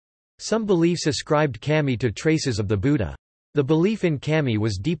 Some beliefs ascribed kami to traces of the Buddha. The belief in kami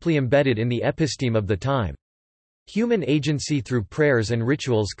was deeply embedded in the episteme of the time. Human agency through prayers and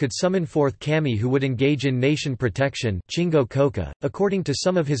rituals could summon forth kami who would engage in nation protection. Chingo Koka. According to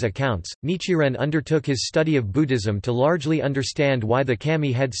some of his accounts, Nichiren undertook his study of Buddhism to largely understand why the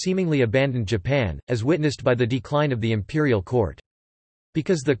kami had seemingly abandoned Japan, as witnessed by the decline of the imperial court.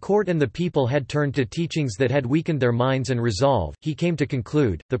 Because the court and the people had turned to teachings that had weakened their minds and resolve, he came to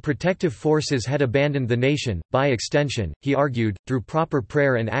conclude, the protective forces had abandoned the nation. By extension, he argued, through proper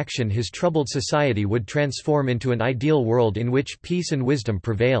prayer and action his troubled society would transform into an ideal world in which peace and wisdom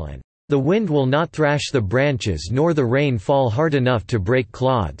prevail and, "The wind will not thrash the branches nor the rain fall hard enough to break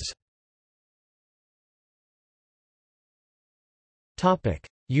clods."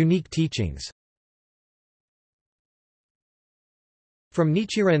 Unique teachings. From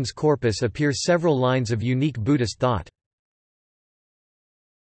Nichiren's corpus appear several lines of unique Buddhist thought.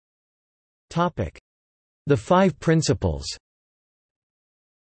 The Five Principles.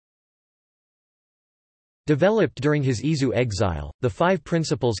 Developed during his Izu exile, the Five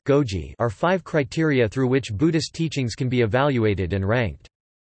Principles are 5 criteria through which Buddhist teachings can be evaluated and ranked.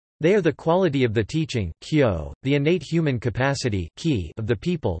 They are the quality of the teaching kyo, the innate human capacity ki of the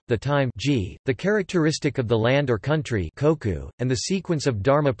people, the time ji, the characteristic of the land or country koku, and the sequence of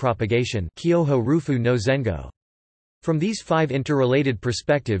dharma propagation kyoho rufu no zengo. From these 5 interrelated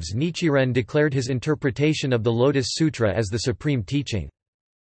perspectives Nichiren declared his interpretation of the Lotus Sutra as the supreme teaching.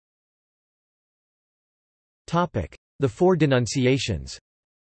 The 4 denunciations.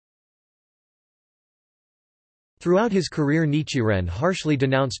 Throughout his career Nichiren harshly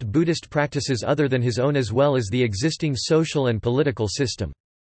denounced Buddhist practices other than his own as well as the existing social and political system.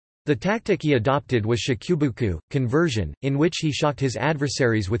 The tactic he adopted was shakubuku, conversion, in which he shocked his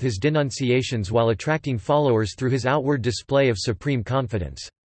adversaries with his denunciations while attracting followers through his outward display of supreme confidence.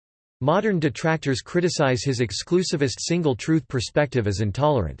 Modern detractors criticize his exclusivist single-truth perspective as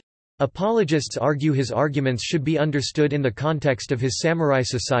intolerant. Apologists argue his arguments should be understood in the context of his samurai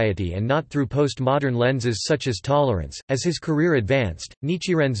society and not through postmodern lenses such as tolerance. As his career advanced,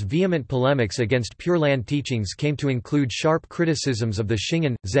 Nichiren's vehement polemics against Pure Land teachings came to include sharp criticisms of the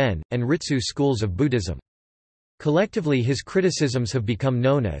Shingon, Zen, and Ritsu schools of Buddhism. Collectively, his criticisms have become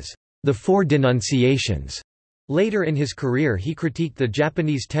known as the 4 denunciations. Later in his career, he critiqued the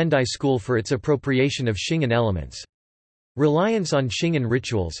Japanese Tendai school for its appropriation of Shingon elements. Reliance on Shingon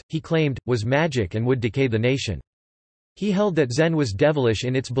rituals, he claimed, was magic and would decay the nation. He held that Zen was devilish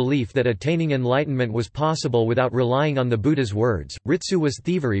in its belief that attaining enlightenment was possible without relying on the Buddha's words. Ritsu was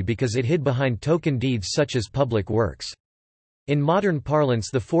thievery because it hid behind token deeds such as public works. In modern parlance,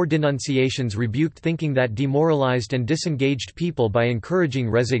 the 4 denunciations rebuked thinking that demoralized and disengaged people by encouraging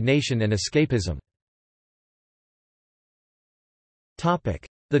resignation and escapism.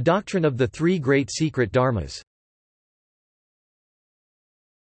 The doctrine of the 3 great secret dharmas.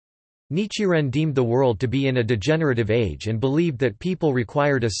 Nichiren deemed the world to be in a degenerative age and believed that people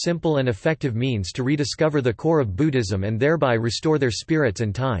required a simple and effective means to rediscover the core of Buddhism and thereby restore their spirits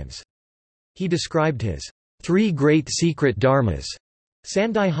and times. He described his 3 great secret dharmas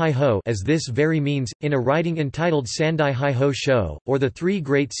Sandai Hai-ho, as this very means, in a writing entitled Sandai Hai-ho Sho, or the Three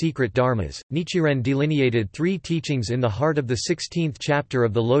Great Secret Dharmas, Nichiren delineated three teachings in the heart of the 16th chapter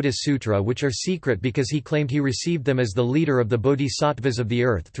of the Lotus Sutra which are secret because he claimed he received them as the leader of the bodhisattvas of the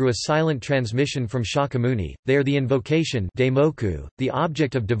earth through a silent transmission from Shakyamuni. They are the invocation Daimoku, the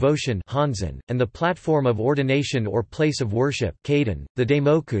object of devotion Hanzen, and the platform of ordination or place of worship Kaden. The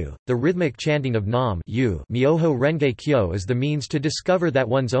Daimoku, the rhythmic chanting of Nam Myoho Renge Kyo is the means to discover that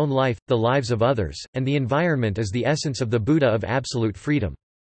one's own life, the lives of others, and the environment is the essence of the Buddha of absolute freedom.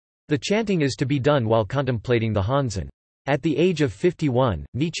 The chanting is to be done while contemplating the Hanzen. At the age of 51,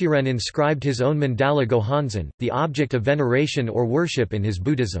 Nichiren inscribed his own mandala Gohanzen, the object of veneration or worship in his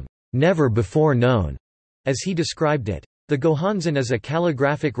Buddhism, never before known, as he described it. The Gohanzen is a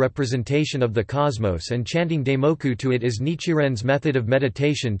calligraphic representation of the cosmos, and chanting Daimoku to it is Nichiren's method of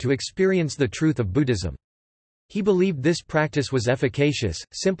meditation to experience the truth of Buddhism. He believed this practice was efficacious,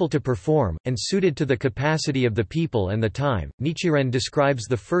 simple to perform, and suited to the capacity of the people and the time. Nichiren describes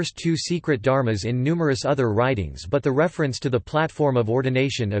the first two secret dharmas in numerous other writings, but the reference to the platform of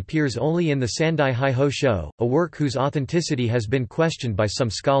ordination appears only in the Sandai Hai-ho Sho, a work whose authenticity has been questioned by some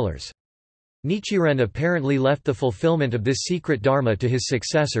scholars. Nichiren apparently left the fulfillment of this secret dharma to his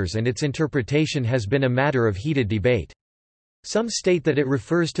successors, and its interpretation has been a matter of heated debate. Some state that it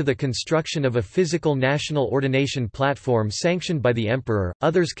refers to the construction of a physical national ordination platform sanctioned by the emperor,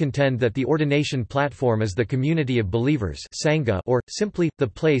 others contend that the ordination platform is the community of believers Sangha, or, simply, the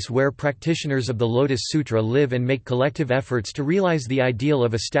place where practitioners of the Lotus Sutra live and make collective efforts to realize the ideal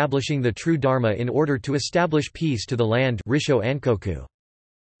of establishing the true Dharma in order to establish peace to the land Risho Ankoku.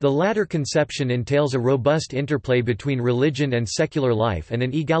 The latter conception entails a robust interplay between religion and secular life and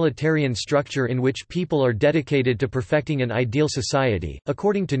an egalitarian structure in which people are dedicated to perfecting an ideal society.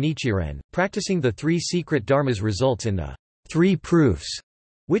 According to Nichiren, practicing the three secret dharmas results in the three proofs,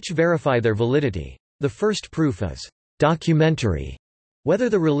 which verify their validity. The first proof is documentary. Whether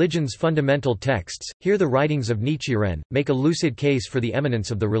the religion's fundamental texts, here the writings of Nichiren, make a lucid case for the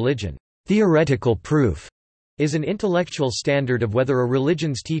eminence of the religion. Theoretical proof is an intellectual standard of whether a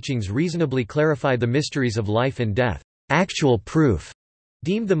religion's teachings reasonably clarify the mysteries of life and death. Actual proof,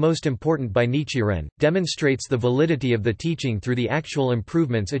 deemed the most important by Nichiren, demonstrates the validity of the teaching through the actual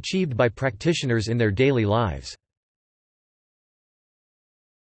improvements achieved by practitioners in their daily lives.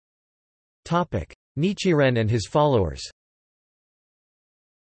 Nichiren and his followers.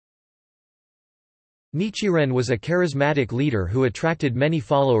 Nichiren was a charismatic leader who attracted many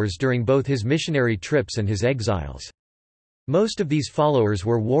followers during both his missionary trips and his exiles. Most of these followers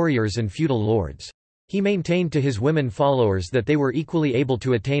were warriors and feudal lords. He maintained to his women followers that they were equally able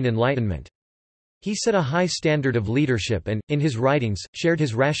to attain enlightenment. He set a high standard of leadership and, in his writings, shared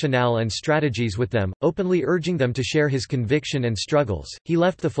his rationale and strategies with them, openly urging them to share his conviction and struggles. He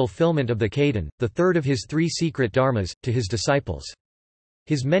left the fulfillment of the Kaden, the third of his three secret dharmas, to his disciples.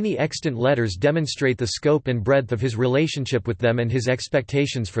 His many extant letters demonstrate the scope and breadth of his relationship with them and his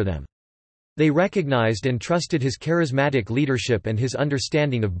expectations for them. They recognized and trusted his charismatic leadership and his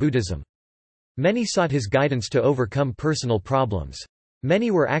understanding of Buddhism. Many sought his guidance to overcome personal problems.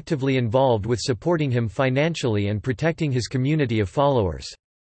 Many were actively involved with supporting him financially and protecting his community of followers.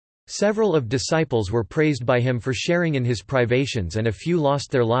 Several of disciples were praised by him for sharing in his privations, and a few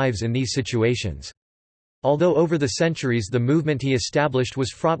lost their lives in these situations. Although over the centuries the movement he established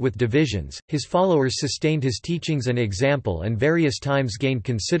was fraught with divisions, his followers sustained his teachings and example and various times gained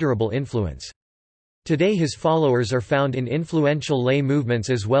considerable influence. Today his followers are found in influential lay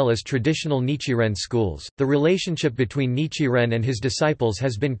movements as well as traditional Nichiren schools. The relationship between Nichiren and his disciples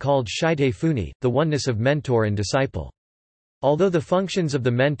has been called Shite Funi, the oneness of mentor and disciple. Although the functions of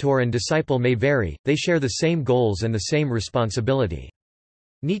the mentor and disciple may vary, they share the same goals and the same responsibility.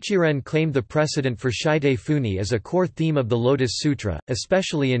 Nichiren claimed the precedent for Shite Funi as a core theme of the Lotus Sutra,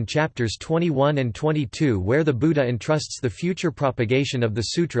 especially in chapters 21 and 22 where the Buddha entrusts the future propagation of the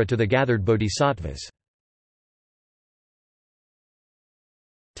sutra to the gathered bodhisattvas.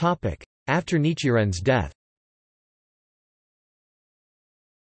 After Nichiren's death.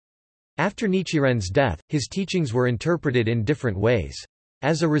 After Nichiren's death, his teachings were interpreted in different ways.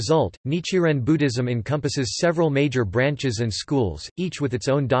 As a result, Nichiren Buddhism encompasses several major branches and schools, each with its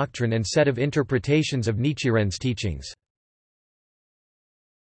own doctrine and set of interpretations of Nichiren's teachings.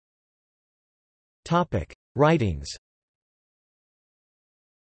 Writings.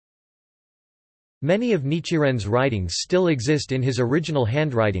 Many of Nichiren's writings still exist in his original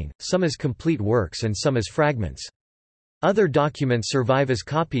handwriting, some as complete works and some as fragments. Other documents survive as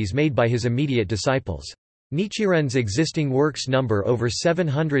copies made by his immediate disciples. Nichiren's existing works number over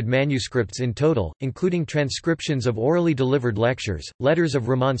 700 manuscripts in total, including transcriptions of orally delivered lectures, letters of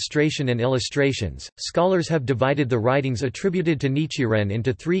remonstration and illustrations. Scholars have divided the writings attributed to Nichiren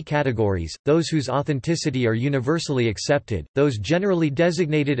into three categories: those whose authenticity are universally accepted, those generally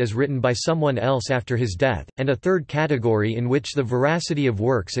designated as written by someone else after his death, and a third category in which the veracity of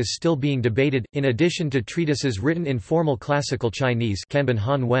works is still being debated. In addition to treatises written in formal classical Chinese, Kanban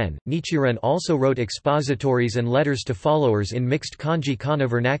Han-wen, Nichiren also wrote expositories and letters to followers in mixed kanji-kana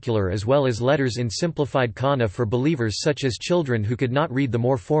vernacular, as well as letters in simplified kana for believers such as children who could not read the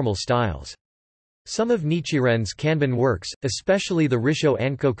more formal styles. Some of Nichiren's Kanban works, especially the Risho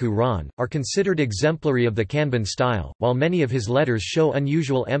Ankoku Ran, are considered exemplary of the Kanban style, while many of his letters show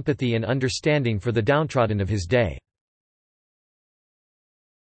unusual empathy and understanding for the downtrodden of his day.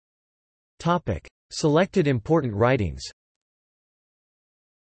 Selected important writings.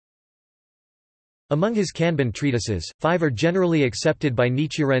 Among his Kanban treatises, 5 are generally accepted by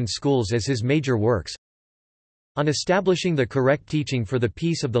Nichiren schools as his major works. On establishing the correct teaching for the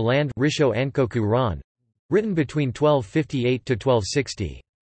peace of the land, Risho Ankoku Ran, written between 1258 to 1260.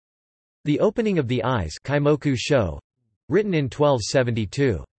 The opening of the eyes, Kaimoku Sho, written in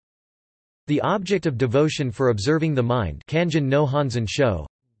 1272. The object of devotion for observing the mind, Kanjin no Hanzen Sho,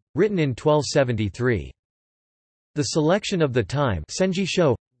 written in 1273. The selection of the time, Senji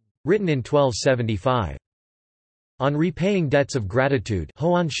Sho, written in 1275. On repaying debts of gratitude,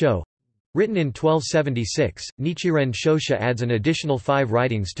 Hoan Sho, written in 1276. Nichiren Shosha adds an additional 5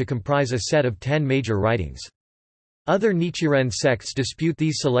 writings to comprise a set of 10 major writings. Other Nichiren sects dispute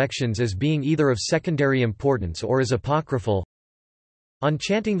these selections as being either of secondary importance or as apocryphal. On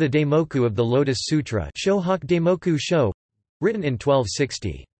chanting the Daimoku of the Lotus Sutra, Shohak Daimoku Sho, written in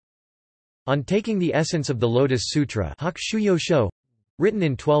 1260. On taking the essence of the Lotus Sutra, Hak Shuyo Sho, written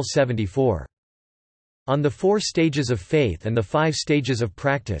in 1274. On the 4 stages of faith and the 5 stages of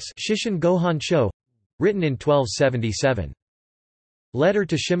practice, Shishin Gohan Sho, written in 1277. Letter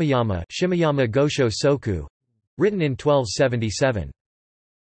to Shimayama, Shimayama Gosho Soku, written in 1277.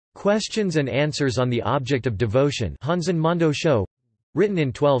 Questions and answers on the object of devotion, Hanzen Mondo Sho, written in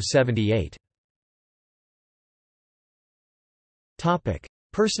 1278. Topic: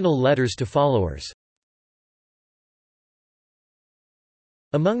 Personal letters to followers.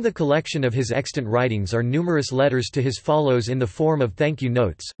 Among the collection of his extant writings are numerous letters to his followers in the form of thank you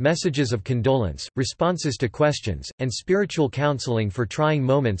notes, messages of condolence, responses to questions, and spiritual counseling for trying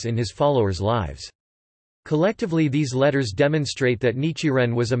moments in his followers' lives. Collectively, these letters demonstrate that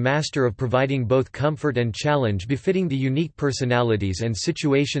Nichiren was a master of providing both comfort and challenge befitting the unique personalities and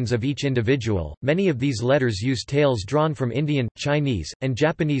situations of each individual. Many of these letters use tales drawn from Indian, Chinese, and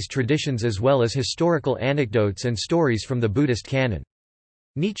Japanese traditions as well as historical anecdotes and stories from the Buddhist canon.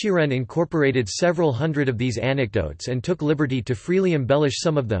 Nichiren incorporated several hundred of these anecdotes and took liberty to freely embellish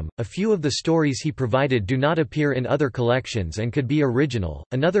some of them. A few of the stories he provided do not appear in other collections and could be original.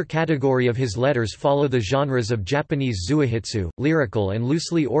 Another category of his letters follow the genres of Japanese zuihitsu, lyrical and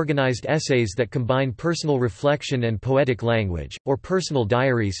loosely organized essays that combine personal reflection and poetic language, or personal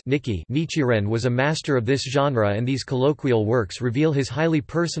diaries. Nikki. Nichiren was a master of this genre, and these colloquial works reveal his highly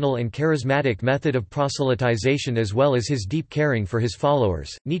personal and charismatic method of proselytization as well as his deep caring for his followers.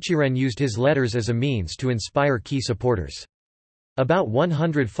 Nichiren used his letters as a means to inspire key supporters. About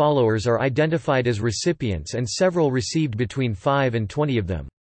 100 followers are identified as recipients and several received between 5 and 20 of them.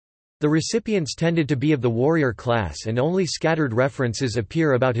 The recipients tended to be of the warrior class, and only scattered references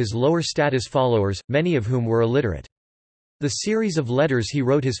appear about his lower status followers, many of whom were illiterate. The series of letters he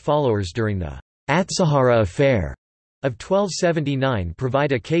wrote his followers during the Atsuhara affair of 1279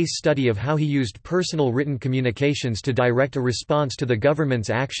 provide a case study of how he used personal written communications to direct a response to the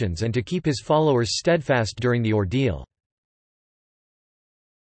government's actions and to keep his followers steadfast during the ordeal.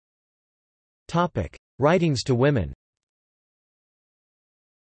 Writings to women.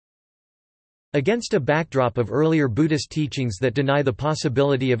 Against a backdrop of earlier Buddhist teachings that deny the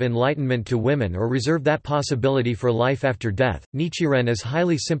possibility of enlightenment to women or reserve that possibility for life after death, Nichiren is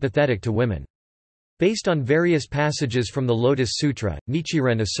highly sympathetic to women. Based on various passages from the Lotus Sutra,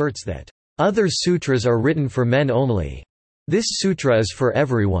 Nichiren asserts that, "Other sutras are written for men only. This sutra is for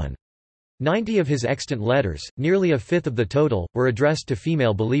everyone." 90 of his extant letters, nearly a fifth of the total, were addressed to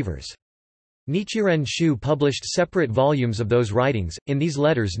female believers. Nichiren Shu published separate volumes of those writings. In these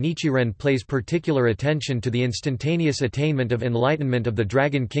letters, Nichiren pays particular attention to the instantaneous attainment of enlightenment of the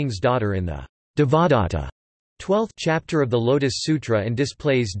Dragon King's daughter in the Devadatta 12th chapter of the Lotus Sutra and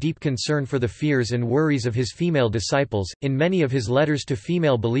displays deep concern for the fears and worries of his female disciples. In many of his letters to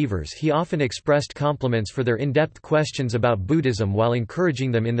female believers, he often expressed compliments for their in-depth questions about Buddhism while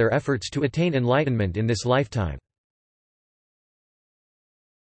encouraging them in their efforts to attain enlightenment in this lifetime.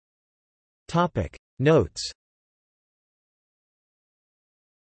 Topic Notes.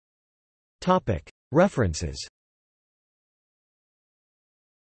 Topic References.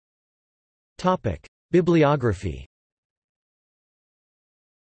 Topic Bibliography.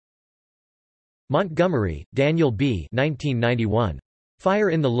 Montgomery, Daniel B. 1991. Fire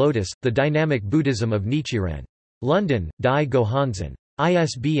in the Lotus, The Dynamic Buddhism of Nichiren. London, Dai Gohansen.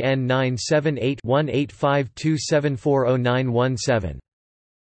 ISBN 978-1852740917.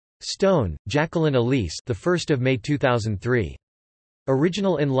 Stone, Jacqueline Elise, the 1st of May 2003.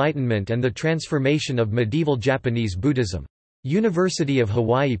 Original Enlightenment and the Transformation of Medieval Japanese Buddhism. University of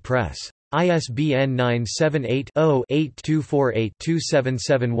Hawaii Press. ISBN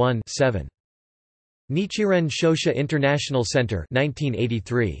 978-0-8248-2771-7. Nichiren Shosha International Center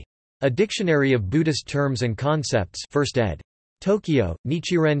 1983. A Dictionary of Buddhist Terms and Concepts 1st ed. Tokyo,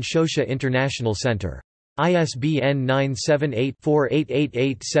 Nichiren Shosha International Center. ISBN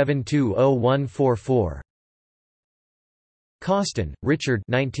 978-4888720144. Costin, Richard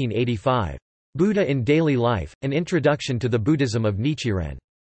 1985. Buddha in Daily Life, An Introduction to the Buddhism of Nichiren.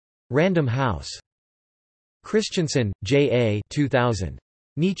 Random House. Christensen, J. A. 2000.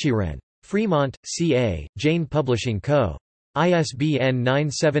 Nichiren. Fremont, C.A., Jane Publishing Co. ISBN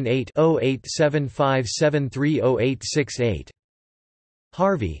 978-0875730868.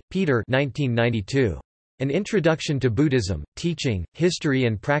 Harvey, Peter 1992. An Introduction to Buddhism, Teaching, History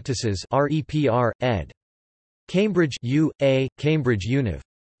and Practices REPR, ed. Cambridge U. A., Cambridge Univ.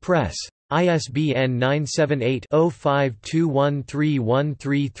 Press. ISBN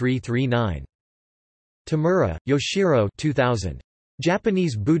 978-0521313339. Tamura, Yoshiro 2000.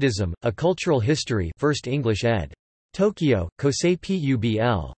 Japanese Buddhism, A Cultural History 1st English ed. Tokyo, Kosei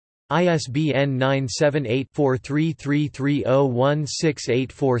Publ. ISBN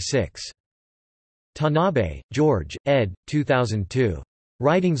 978-4333016846. Tanabe, George, ed. 2002.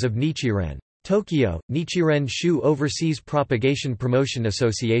 Writings of Nichiren. Tokyo, Nichiren Shu Overseas Propagation Promotion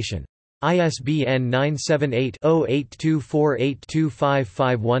Association. ISBN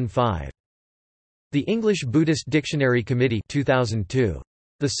 978-0824825515. The English Buddhist Dictionary Committee 2002.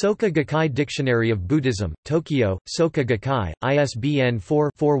 The Soka Gakkai Dictionary of Buddhism, Tokyo, Soka Gakkai, ISBN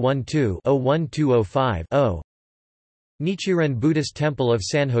 4-412-01205-0. Nichiren Buddhist Temple of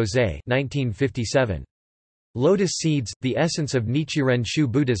San Jose 1957. Lotus Seeds, The Essence of Nichiren Shu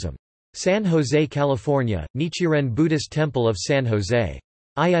Buddhism. San Jose, California, Nichiren Buddhist Temple of San Jose.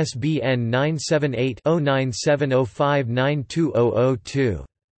 ISBN 978-0970592002.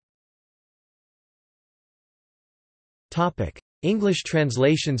 English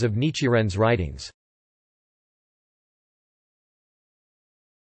translations of Nichiren's writings.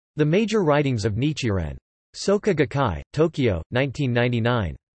 The Major Writings of Nichiren. Soka Gakkai, Tokyo,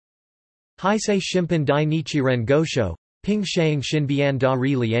 1999. Heisei Shimpan Dai Nichiren Gosho, Ping Shang Xinbian Da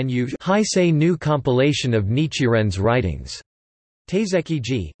Ri Lianyu Heisei New Compilation of Nichiren's Writings.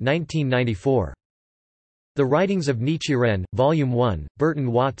 Teizeki-ji, 1994. The Writings of Nichiren, Volume 1,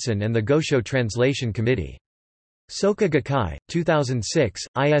 Burton Watson and the Gosho Translation Committee. Soka Gakkai, 2006,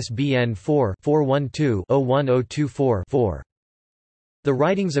 ISBN 4-412-01024-4. The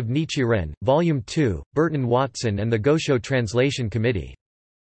Writings of Nichiren, Volume 2, Burton Watson and the Gosho Translation Committee.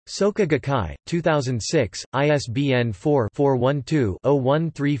 Soka Gakkai, 2006, ISBN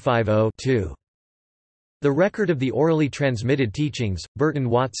 4-412-01350-2. The Record of the Orally Transmitted Teachings,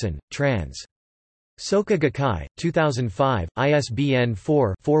 Burton Watson, trans. Soka Gakkai, 2005, ISBN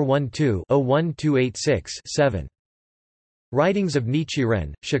 4-412-01286-7. Writings of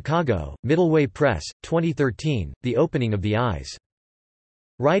Nichiren, Chicago, Middleway Press, 2013, The Opening of the Eyes.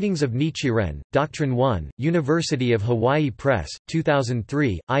 Writings of Nichiren, Doctrine 1, University of Hawaii Press,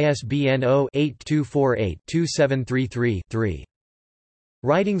 2003, ISBN 0-8248-2733-3.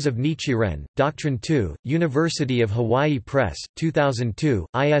 Writings of Nichiren, Doctrine 2, University of Hawaii Press, 2002,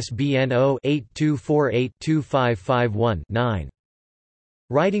 ISBN 0-8248-2551-9.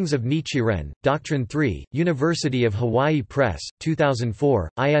 Writings of Nichiren, Doctrine 3, University of Hawaii Press,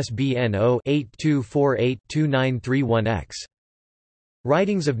 2004, ISBN 0-8248-2931-X.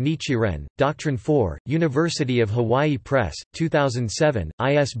 Writings of Nichiren, Doctrine 4, University of Hawaii Press, 2007,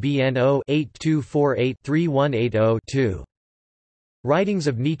 ISBN 0-8248-3180-2. Writings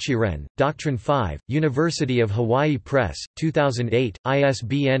of Nichiren, Doctrine 5, University of Hawaii Press, 2008,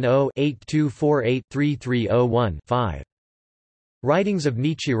 ISBN 0-8248-3301-5. Writings of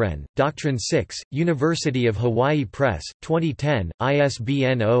Nichiren, Doctrine 6, University of Hawaii Press, 2010,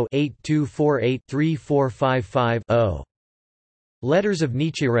 ISBN 0-8248-3455-0. Letters of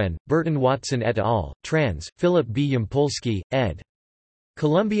Nichiren, Burton Watson et al., trans, Philip B. Yampolsky, ed.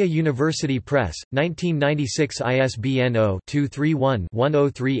 Columbia University Press, 1996 ISBN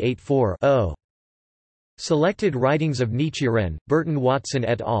 0-231-10384-0. Selected Writings of Nichiren, Burton Watson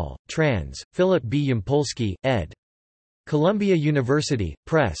et al., trans, Philip B. Yampolsky, ed. Columbia University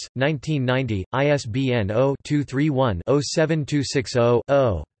Press, 1990, ISBN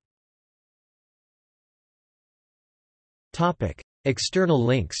 0-231-07260-0. External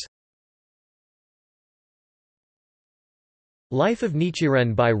links. Life of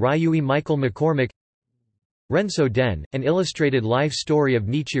Nichiren by Ryui Michael McCormick. Renso Den, an illustrated life story of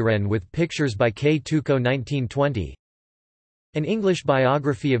Nichiren with pictures by K. Tuko 1920. An English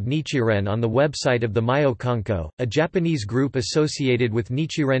biography of Nichiren on the website of the Myo Kanko, a Japanese group associated with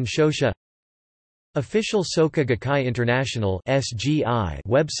Nichiren Shosha. Official Soka Gakkai International (SGI)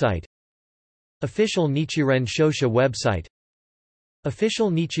 website. Official Nichiren Shosha website.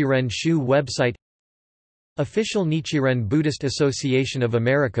 Official Nichiren Shu website. Official Nichiren Buddhist Association of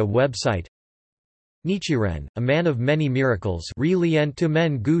America website. Nichiren, a man of many miracles, Ri-lien to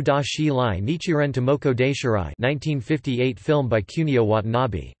men gu da shi lai Nichiren Tomoko Daishirai 1958 film by Kunio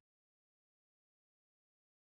Watanabe.